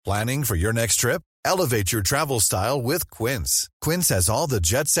Planning for your next trip? Elevate your travel style with Quince. Quince has all the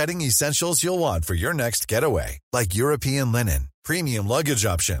jet-setting essentials you'll want for your next getaway, like European linen, premium luggage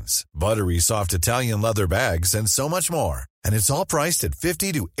options, buttery soft Italian leather bags, and so much more. And it's all priced at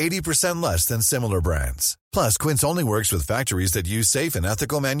 50 to 80% less than similar brands. Plus, Quince only works with factories that use safe and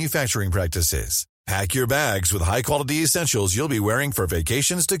ethical manufacturing practices. Pack your bags with high-quality essentials you'll be wearing for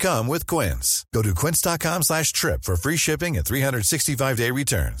vacations to come with Quince. Go to quince.com/trip for free shipping and 365-day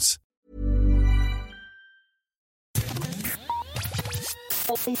returns.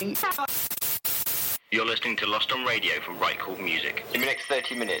 You're listening to Lost on Radio from Right Chord Music. In the next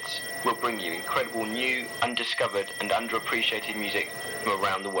 30 minutes, we'll bring you incredible new, undiscovered and underappreciated music from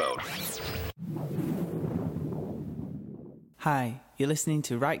around the world. Hi, you're listening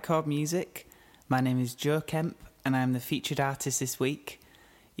to Right Chord Music. My name is Joe Kemp and I'm the featured artist this week.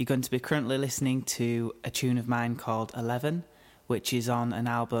 You're going to be currently listening to a tune of mine called 11, which is on an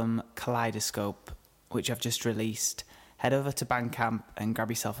album Kaleidoscope, which I've just released. Head over to Bandcamp and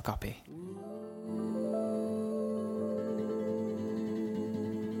grab yourself a copy.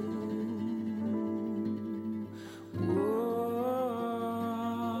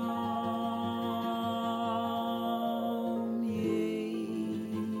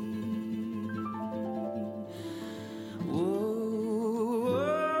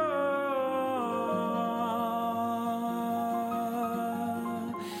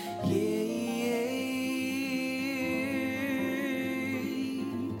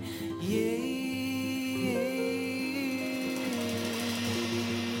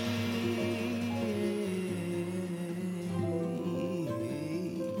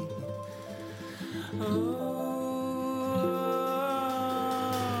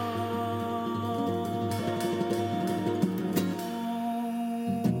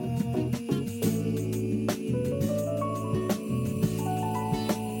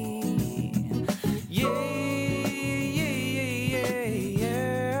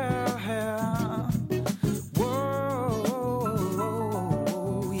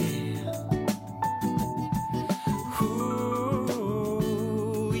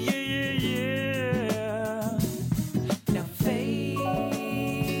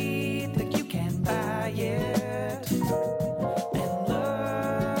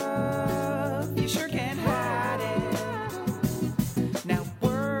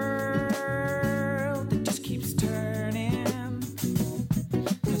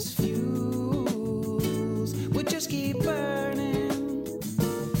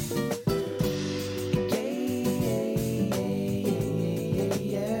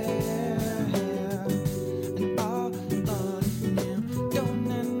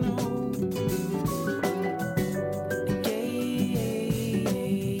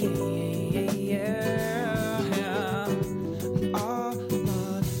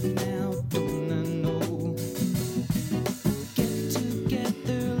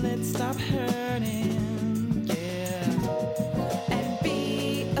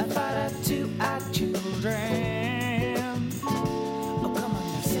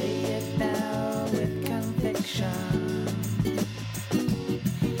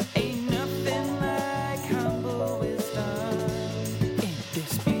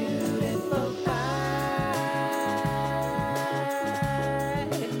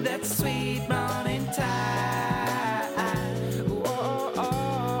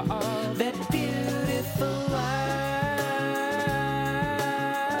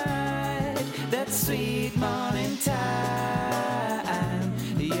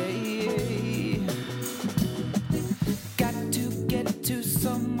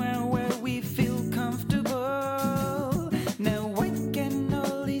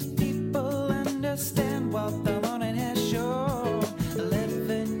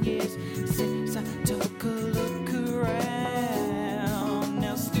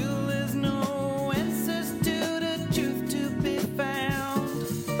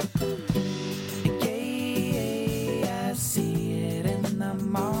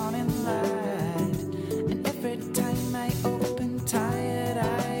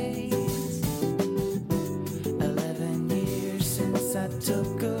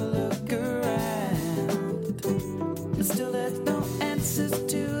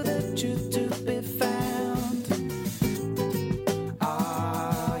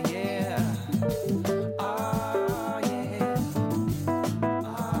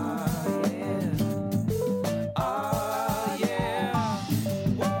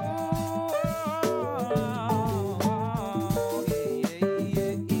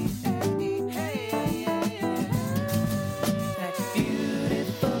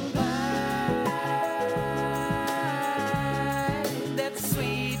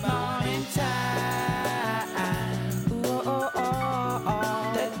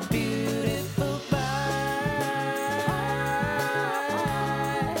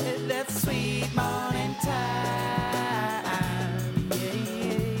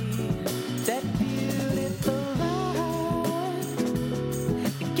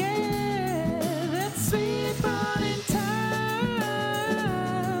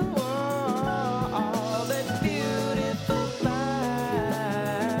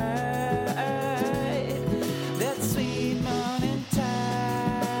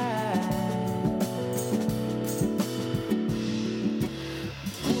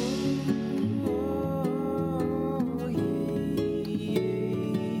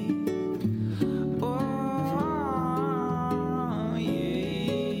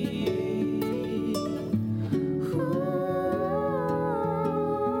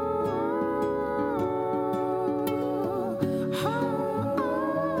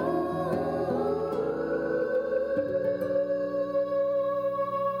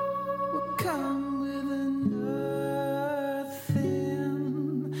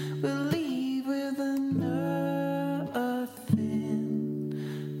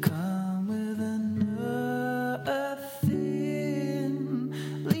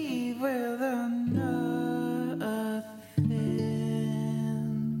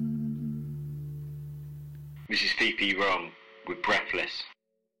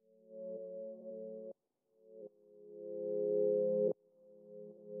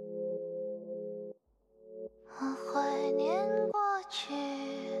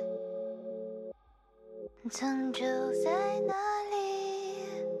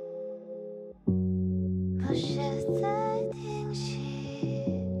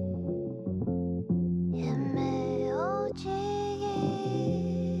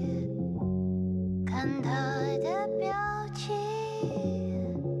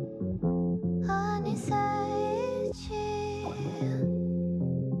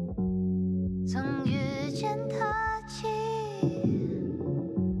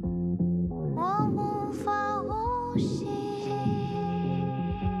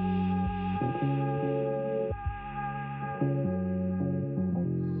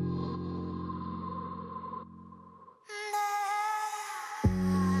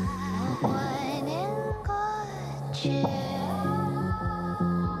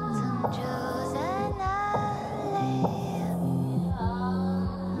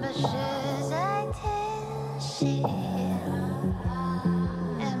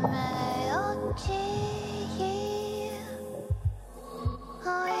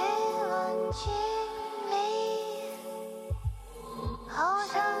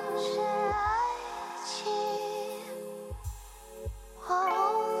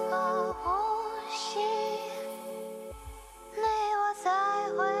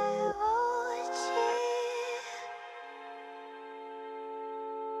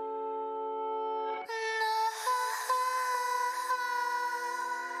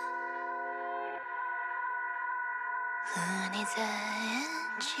 和你在眼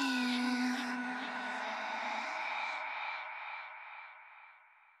前，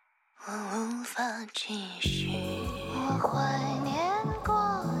我无法继续。我怀念过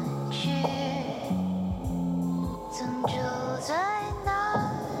去，曾住在哪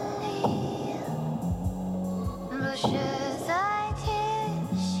里？不是在提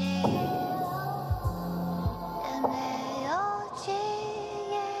醒，也没有记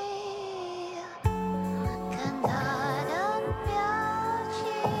忆。看他。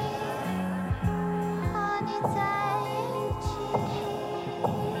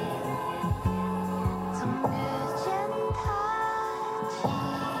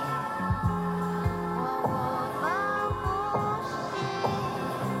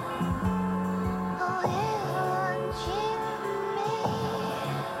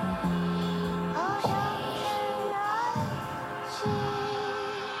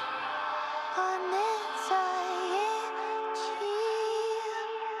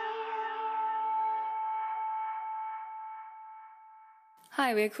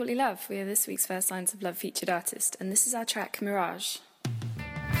Hi, we're Courtly Love. We are this week's First Lines of Love featured artist, and this is our track Mirage.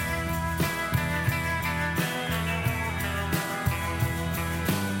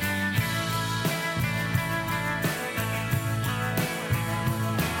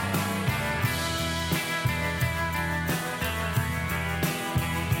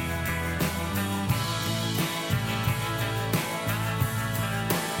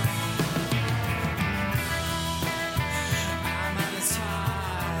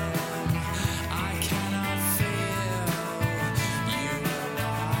 I cannot feel you.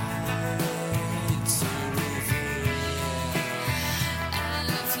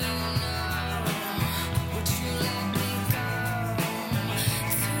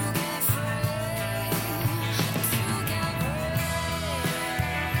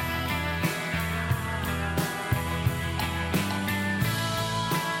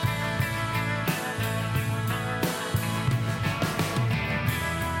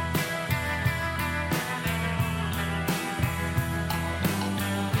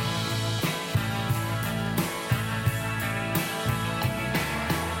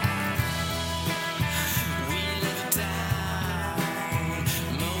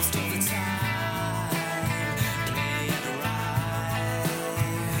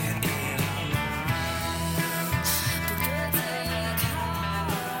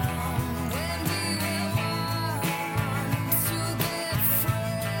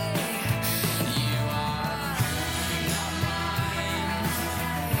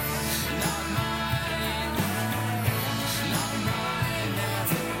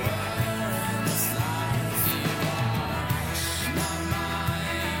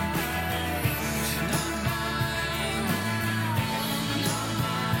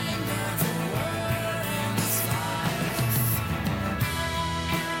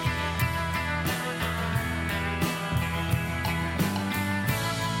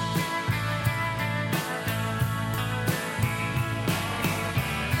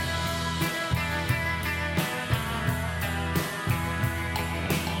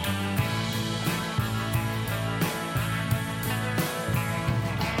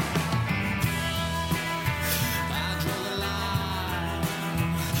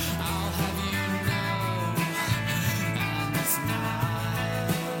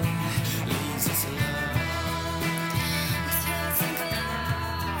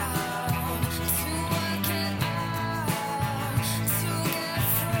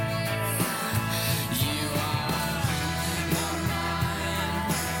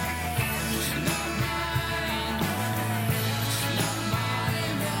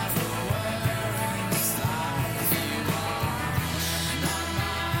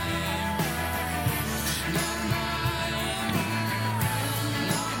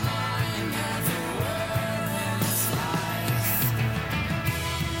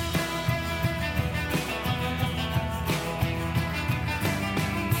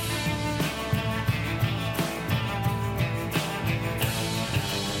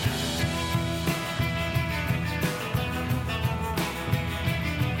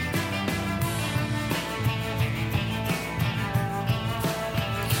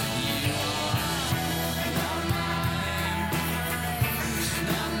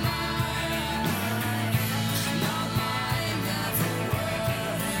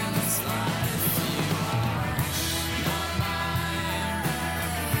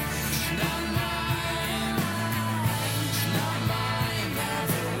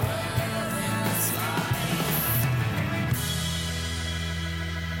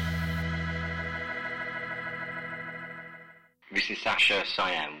 is Sasha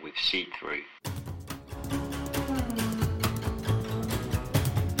Siam with See Through.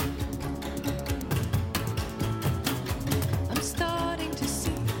 I'm starting to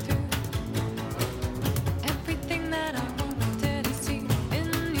see through everything that I wanted to see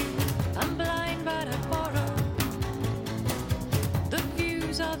in you. I'm blind but I borrow the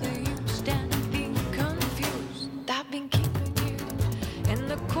views of the used and be confused. I've been keeping you in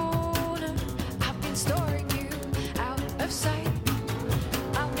the corner. I've been storing you out of sight.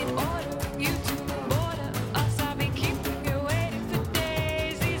 I've been ordering you to border us. I've been keeping you waiting for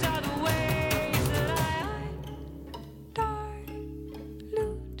days. These are the ways that I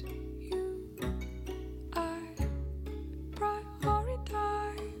dilute you. I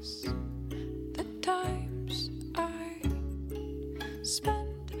prioritize the times I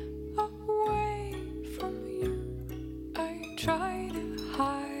spend away from you. I try to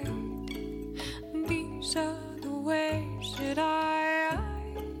hide. These are the ways that I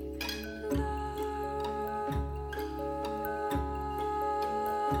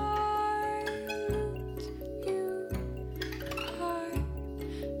dilute you. I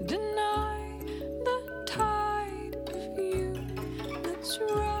deny the tide of you that's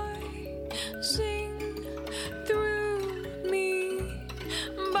rising through me,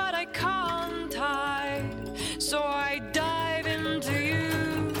 but I can't hide, so I dive into you.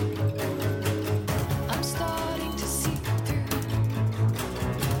 I'm starting to see through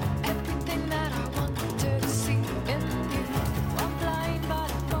everything that I wanted to see in you. I'm blind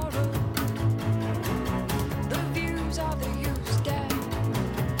but I borrow the views of the used and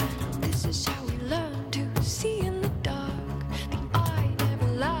this is how we learn to see in the dark. The eye never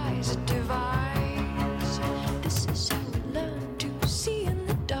lies, it divides. This is how we learn to see in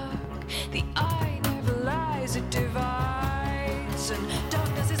the dark. The eye never lies, it divides. And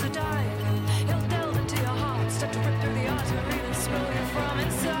darkness is a diamond. He'll delve into your heart, start to rip through the artery and spill you from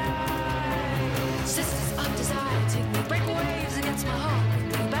inside. Sisters of desire, take me, break waves against my heart,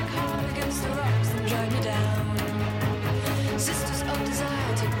 with me back hard against the rocks and drag me down. Sisters of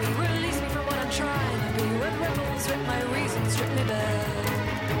desire, take me, release me from what I'm trying to be. When rebels rip my reason, strip me bare.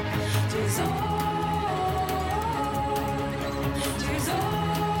 Dissolve.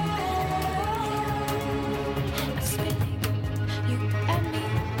 Spinning, you and me.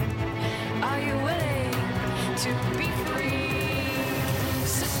 Are you willing to be free?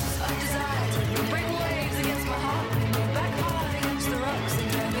 Sisters of desire, take me, break waves against my heart, bring me back hard against the rocks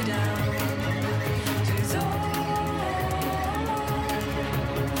and drag me down.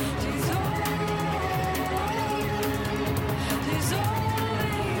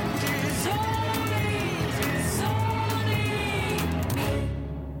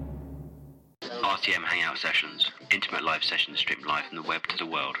 RTM Hangout Sessions, intimate live sessions streamed live from the web to the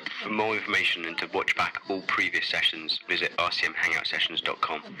world. For more information and to watch back all previous sessions, visit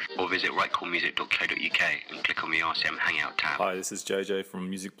rcmhangoutsessions.com or visit rightcoolmusic.co.uk and click on the RCM Hangout tab. Hi, this is JJ from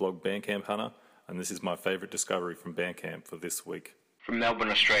music blog Bandcamp Hunter, and this is my favourite discovery from Bandcamp for this week. From Melbourne,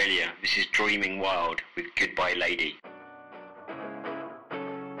 Australia, this is Dreaming Wild with Goodbye Lady.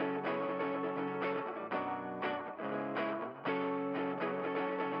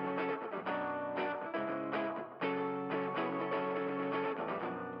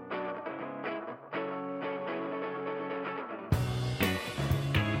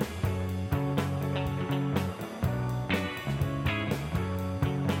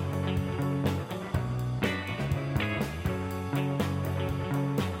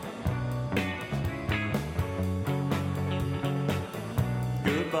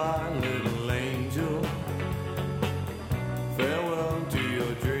 Goodbye, little angel. Farewell to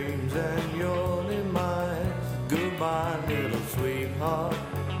your dreams and your demise. Goodbye, little sweetheart.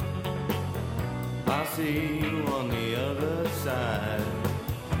 I'll see you on the other side.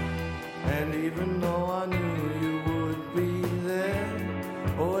 And even though I knew you would be there,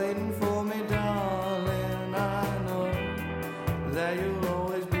 waiting for me, darling, I know that you'll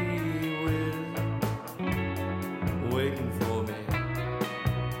always be waiting for me.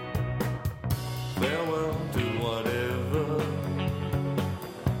 Farewell to whatever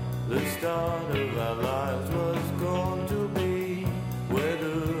the start of our lives was going to be.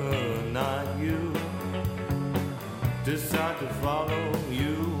 Whether or not you decide to follow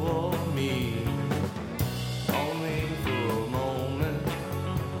you or me, only for a moment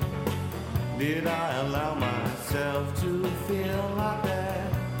did I allow myself to feel like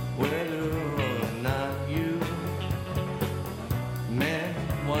that. Whether or not you meant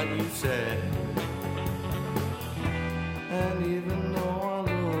what you said. And even though I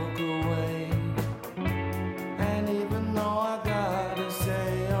look away, and even though I gotta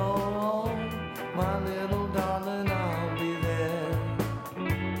say, oh, my little darling, I'll be there.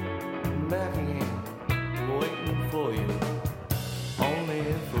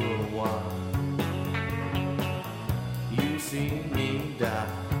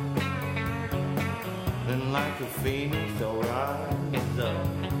 phoenix, so rise up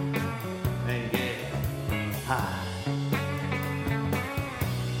and get high.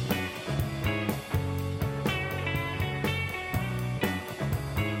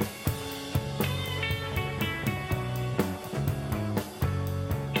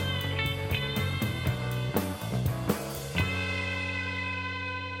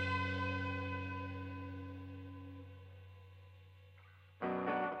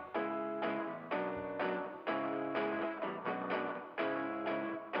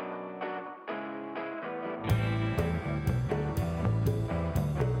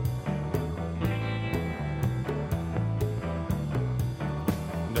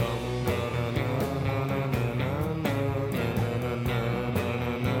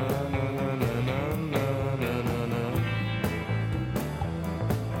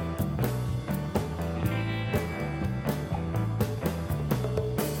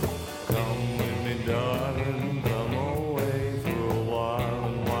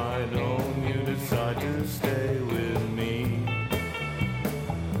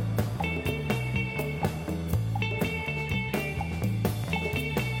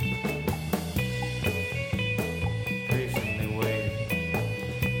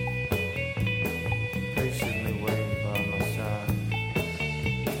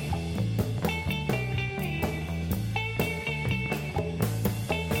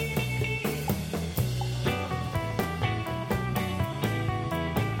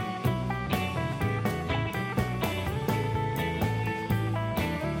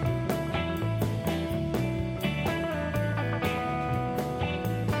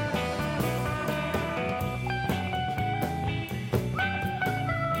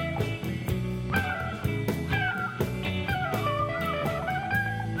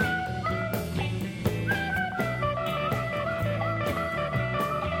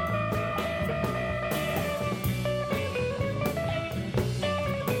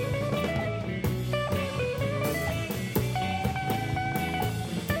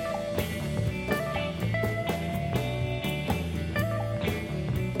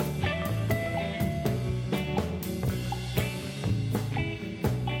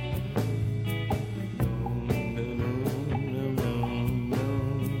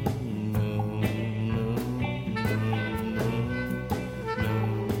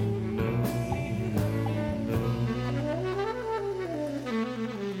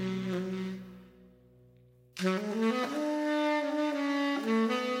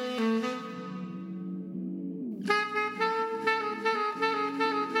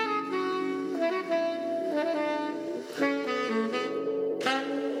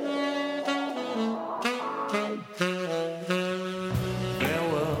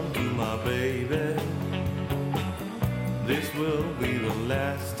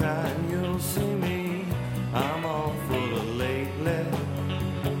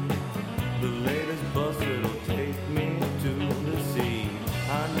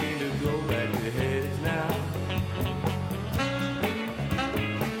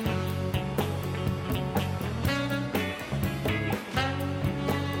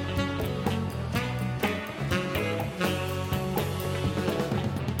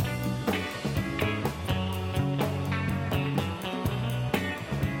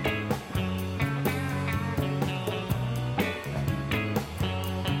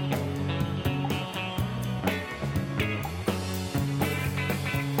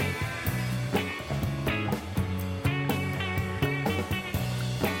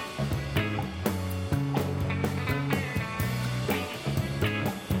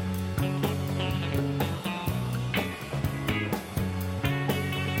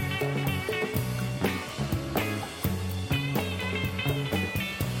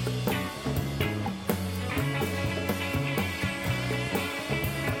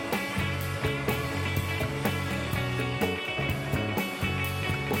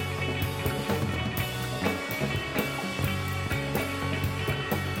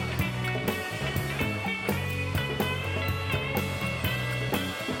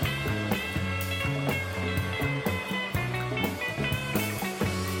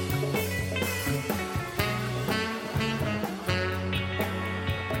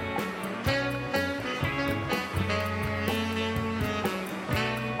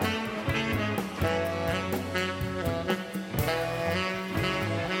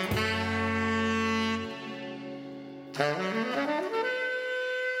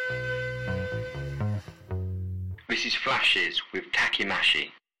 This is Flashes with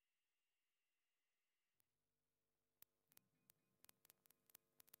Takimashi.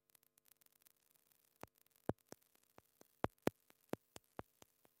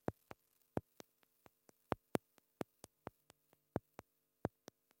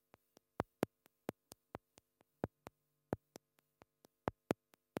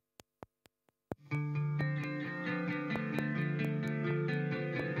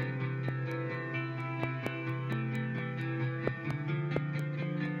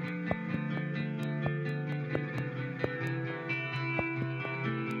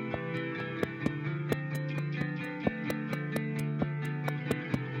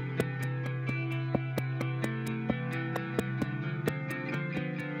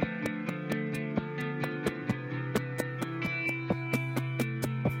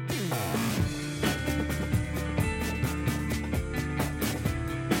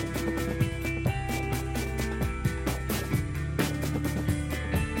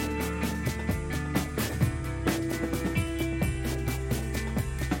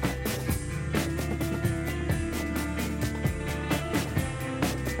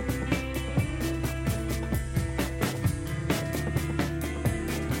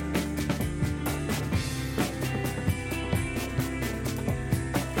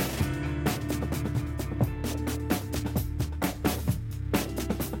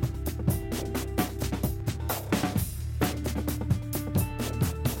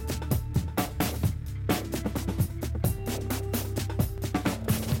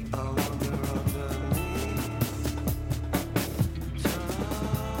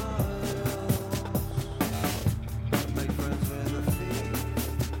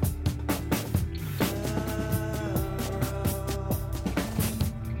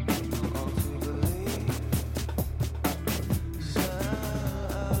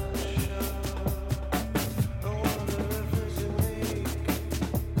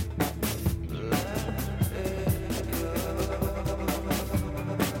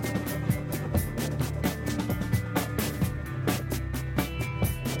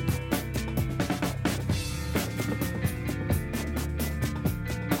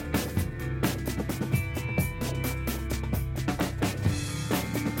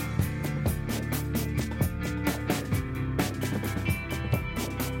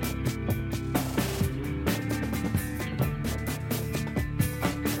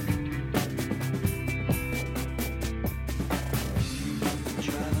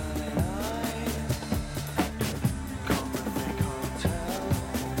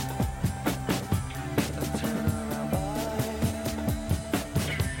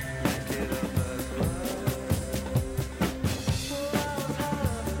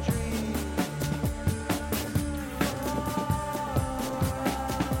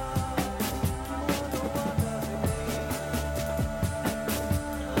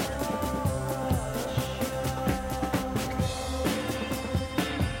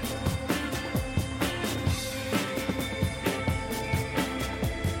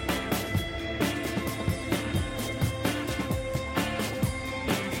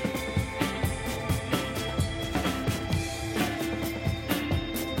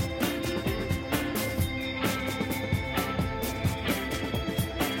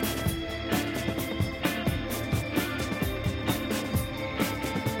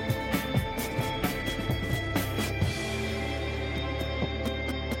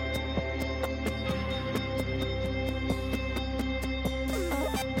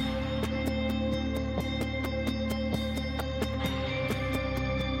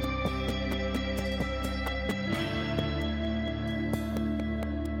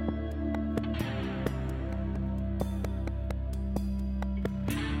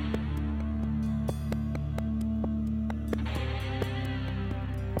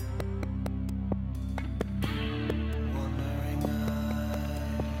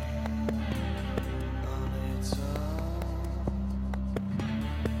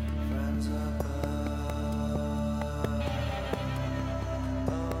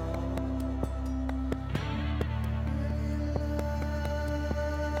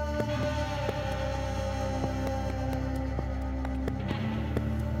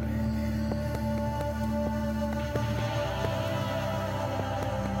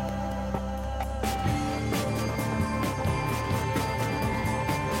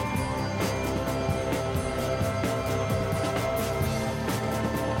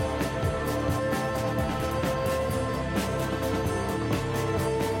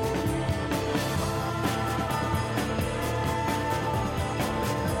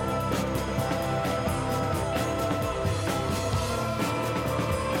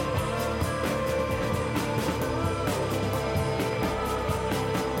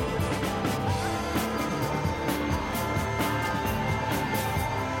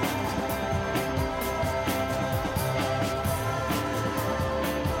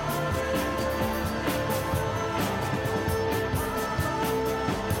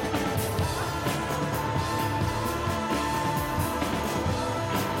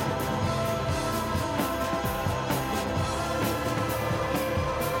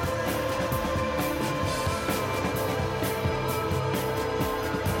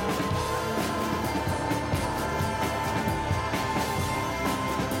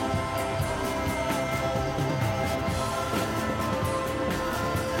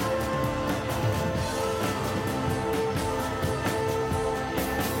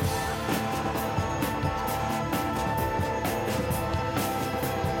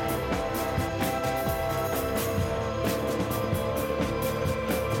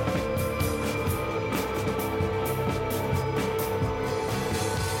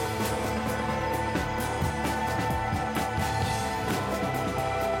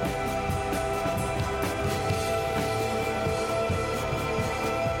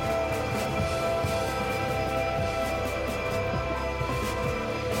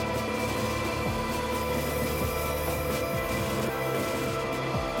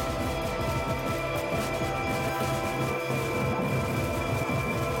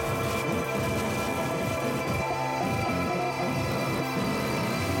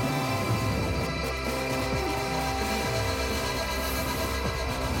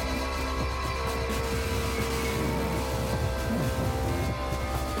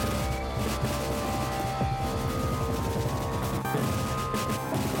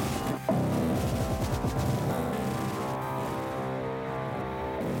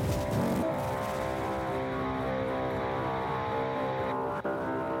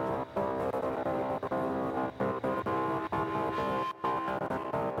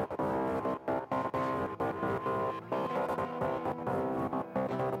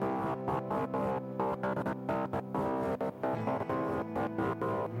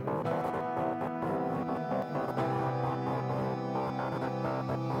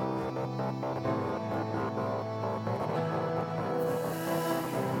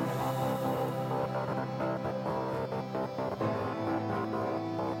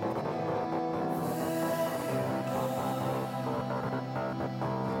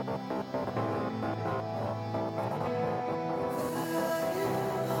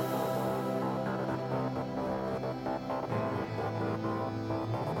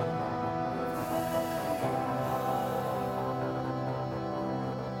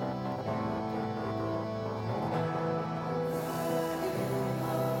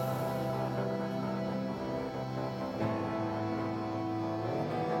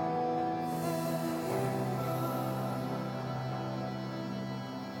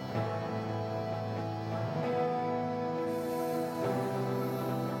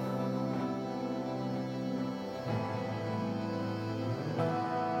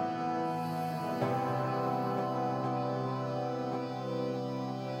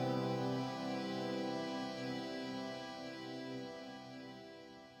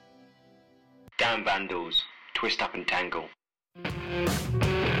 Damn Vandals, Twist Up and Tangle.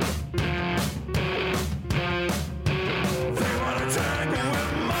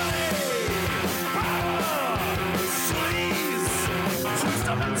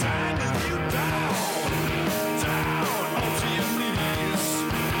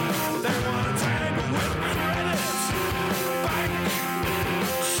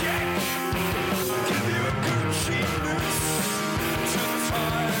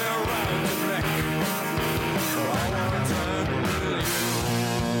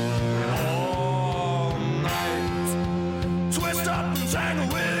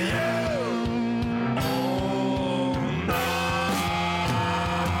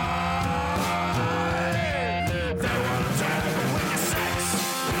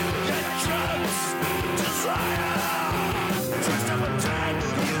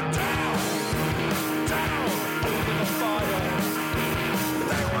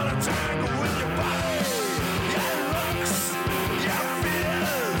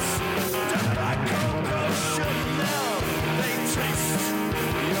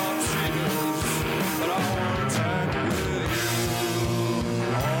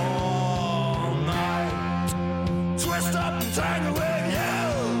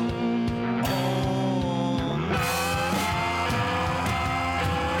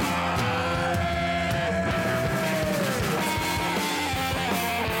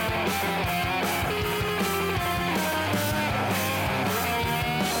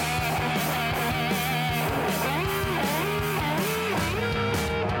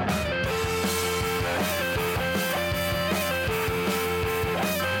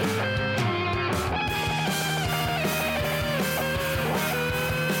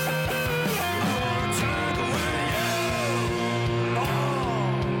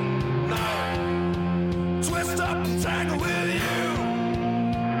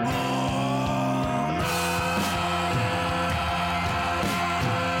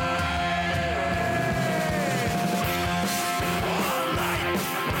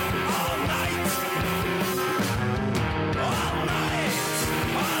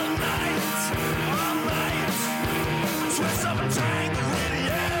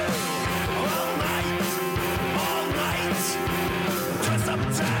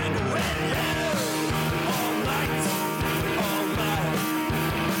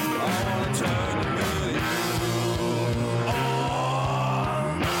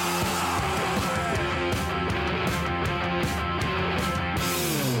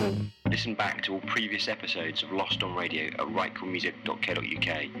 Listen back to all previous episodes of Lost on Radio at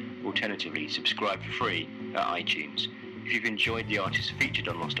rightcoolmusic.co.uk. Alternatively, subscribe for free at iTunes. If you've enjoyed the artists featured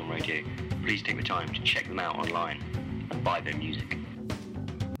on Lost on Radio, please take the time to check them out online and buy their music.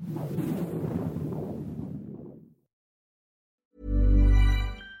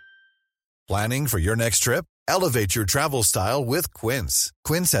 Planning for your next trip? Elevate your travel style with Quince.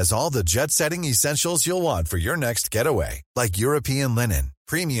 Quince has all the jet-setting essentials you'll want for your next getaway, like European linen,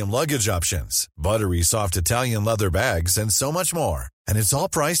 premium luggage options, buttery soft Italian leather bags, and so much more. And it's all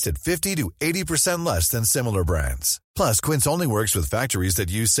priced at 50 to 80% less than similar brands. Plus, Quince only works with factories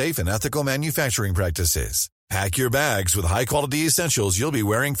that use safe and ethical manufacturing practices. Pack your bags with high-quality essentials you'll be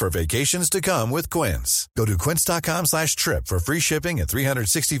wearing for vacations to come with Quince. Go to quince.com/trip for free shipping and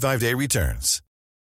 365-day returns.